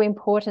just so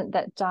important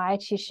that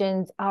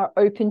dietitians are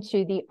open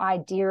to the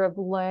idea of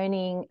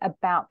learning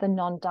about the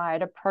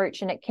non-diet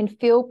approach. And it can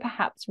feel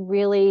perhaps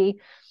really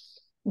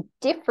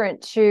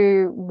different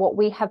to what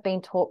we have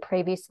been taught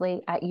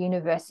previously at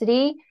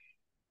university.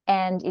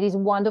 And it is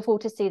wonderful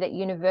to see that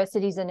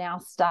universities are now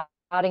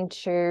starting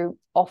to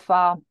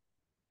offer,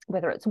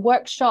 whether it's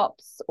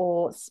workshops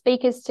or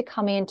speakers to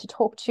come in to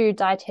talk to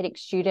dietetic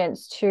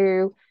students,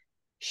 to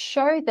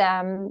show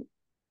them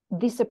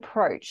this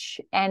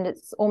approach, and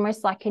it's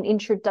almost like an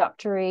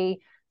introductory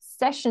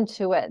session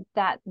to it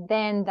that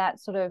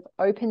sort of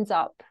opens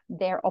up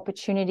their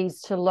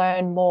opportunities to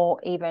learn more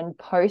even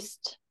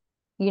post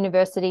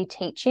university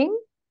teaching.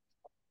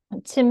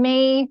 To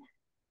me,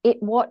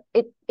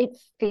 it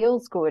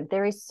feels good.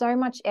 There is so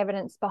much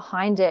evidence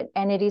behind it,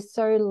 and it is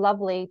so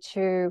lovely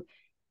to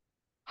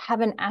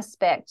have an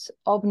aspect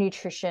of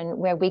nutrition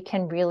where we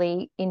can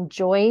really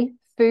enjoy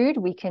food,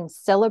 we can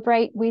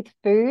celebrate with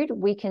food,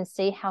 we can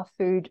see how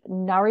food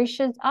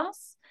nourishes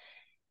us.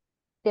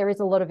 There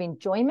is a lot of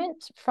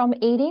enjoyment from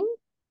eating,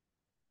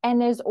 and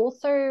there's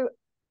also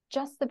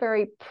just the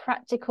very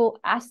practical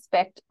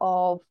aspect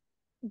of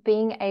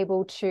being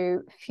able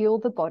to fuel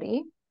the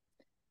body,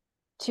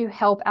 to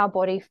help our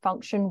body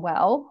function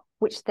well,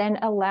 which then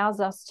allows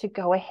us to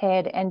go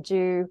ahead and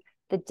do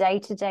the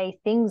day-to-day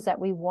things that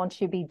we want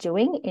to be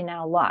doing in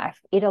our life.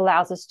 It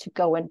allows us to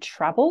go and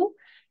travel.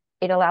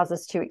 It allows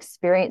us to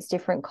experience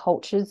different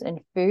cultures and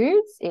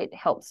foods. It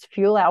helps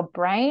fuel our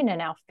brain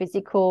and our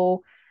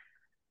physical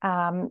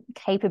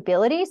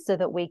capabilities so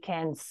that we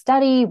can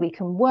study, we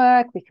can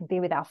work, we can be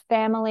with our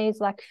families.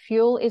 Like,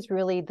 fuel is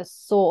really the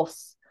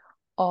source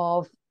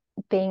of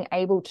being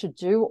able to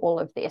do all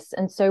of this.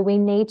 And so we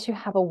need to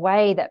have a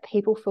way that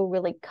people feel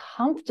really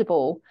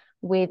comfortable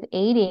with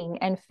eating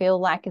and feel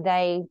like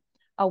they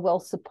are well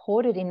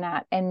supported in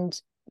that. And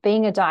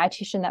being a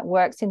dietitian that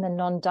works in the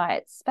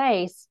non-diet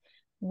space,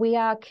 we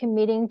are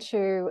committing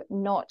to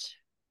not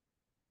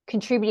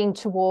contributing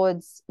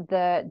towards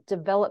the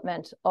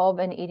development of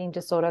an eating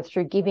disorder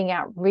through giving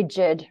out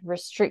rigid,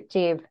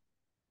 restrictive,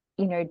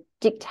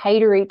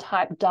 dictatorial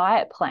type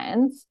diet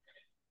plans.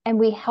 And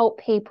we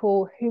help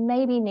people who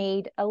maybe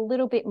need a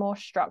little bit more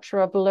structure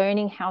of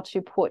learning how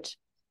to put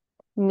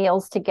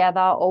meals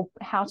together or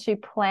how to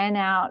plan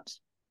out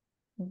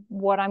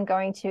what I'm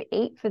going to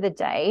eat for the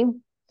day.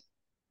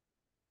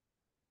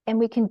 And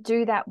we can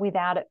do that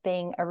without it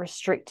being a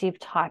restrictive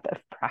type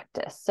of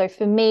practice. So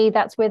for me,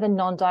 that's where the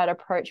non-diet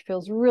approach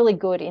feels really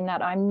good, in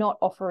that I'm not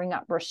offering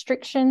up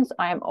restrictions,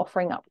 I am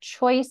offering up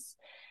choice,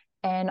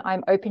 and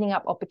I'm opening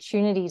up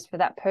opportunities for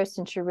that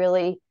person to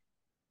really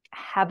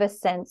have a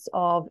sense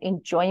of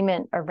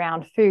enjoyment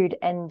around food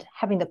and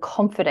having the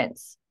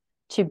confidence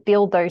to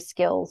build those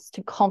skills,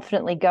 to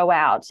confidently go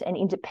out and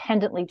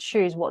independently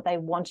choose what they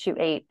want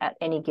to eat at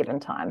any given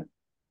time.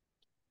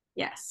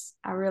 Yes,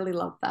 I really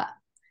love that.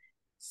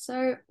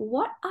 So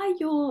what are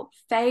your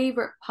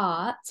favorite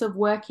parts of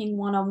working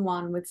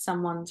one-on-one with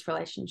someone's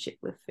relationship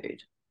with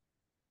food?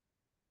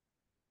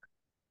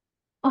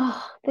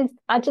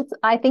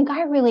 I think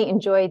I really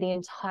enjoy the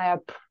entire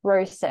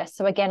process.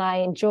 So again,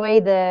 I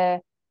enjoy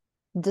the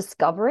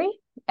discovery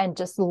and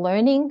just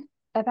learning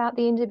about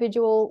the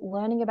individual,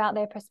 learning about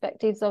their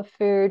perspectives of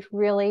food,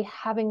 really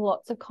having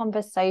lots of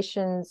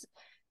conversations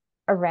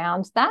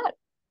around that.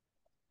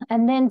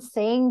 And then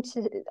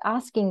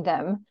asking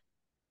them,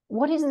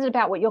 what is it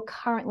about what you're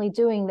currently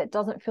doing that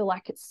doesn't feel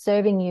like it's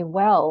serving you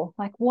well?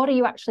 Like, what are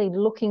you actually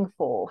looking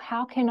for?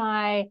 How can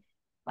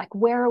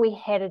where are we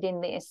headed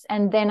in this?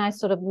 And then I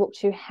sort of look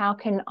to, how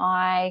can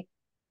I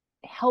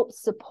help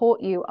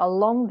support you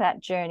along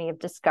that journey of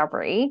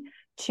discovery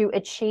to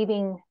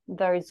achieving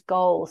those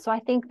goals? So I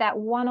think that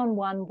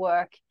one-on-one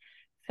work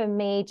for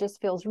me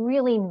just feels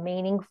really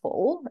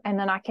meaningful. And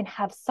then I can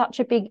have such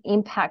a big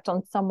impact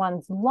on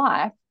someone's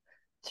life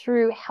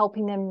through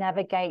helping them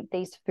navigate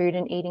these food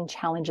and eating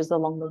challenges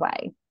along the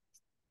way.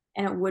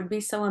 And it would be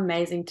so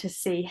amazing to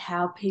see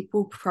how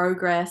people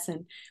progress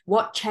and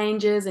what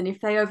changes, and if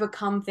they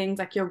overcome things,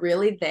 like you're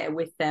really there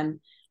with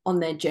them on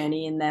their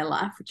journey in their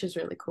life, which is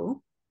really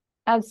cool.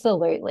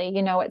 Absolutely.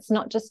 It's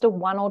not just a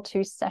 1 or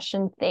 2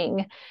 session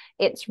thing.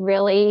 It's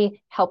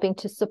really helping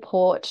to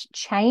support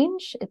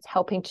change. It's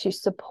helping to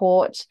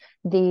support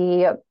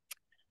the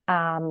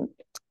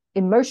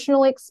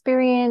emotional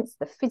experience,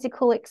 the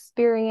physical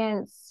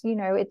experience.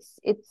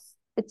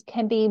 It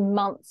can be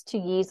months to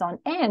years on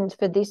end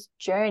for this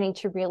journey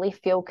to really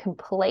feel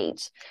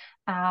complete.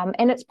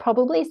 And it's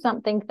probably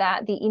something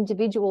that the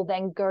individual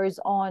then goes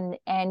on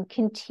and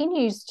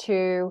continues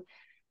to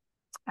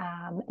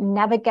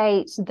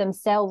navigate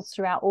themselves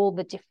throughout all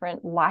the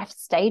different life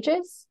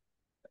stages,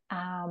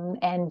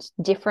 and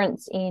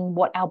difference in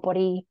what our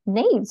body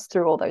needs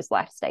through all those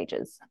life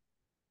stages.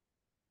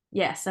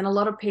 Yes, and a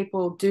lot of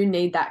people do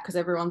need that because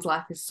everyone's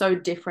life is so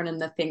different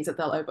and the things that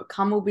they'll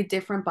overcome will be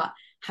different, but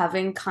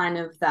having kind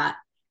of that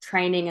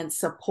training and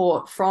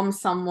support from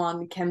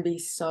someone can be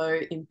so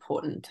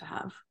important to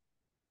have.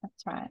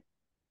 That's right.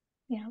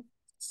 Yeah.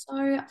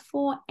 So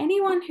for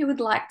anyone who would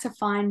like to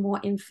find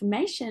more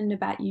information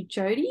about you,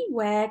 Jodie,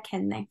 where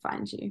can they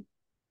find you?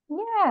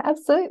 Yeah,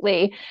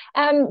 absolutely.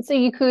 So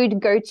you could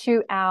go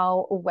to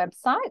our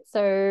website.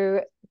 So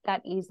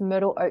that is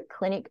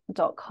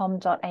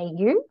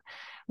myrtleoakclinic.com.au.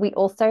 We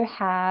also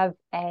have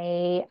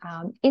a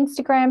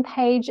Instagram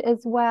page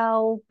as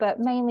well, but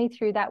mainly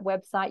through that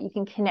website, you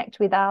can connect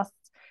with us.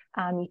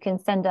 You can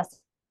send us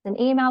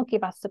an email,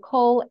 give us a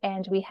call,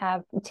 and we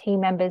have team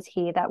members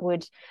here that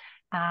would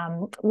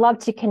love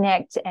to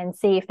connect and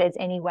see if there's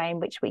any way in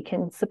which we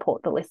can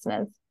support the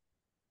listeners.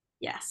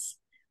 Yes.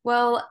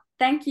 Well,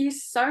 thank you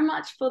so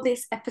much for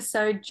this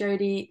episode,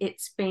 Jodie.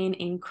 It's been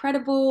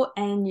incredible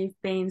and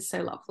you've been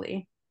so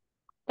lovely.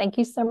 Thank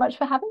you so much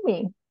for having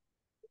me.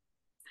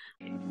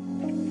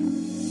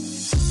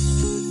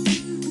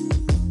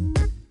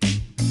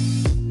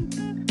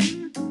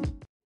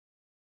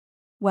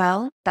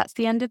 Well, that's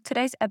the end of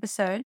today's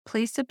episode.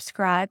 Please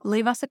subscribe,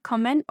 leave us a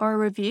comment or a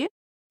review.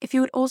 If you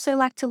would also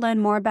like to learn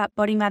more about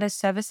Body Matters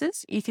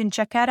services, you can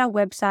check out our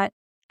website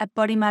at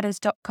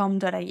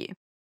bodymatters.com.au.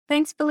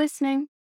 Thanks for listening.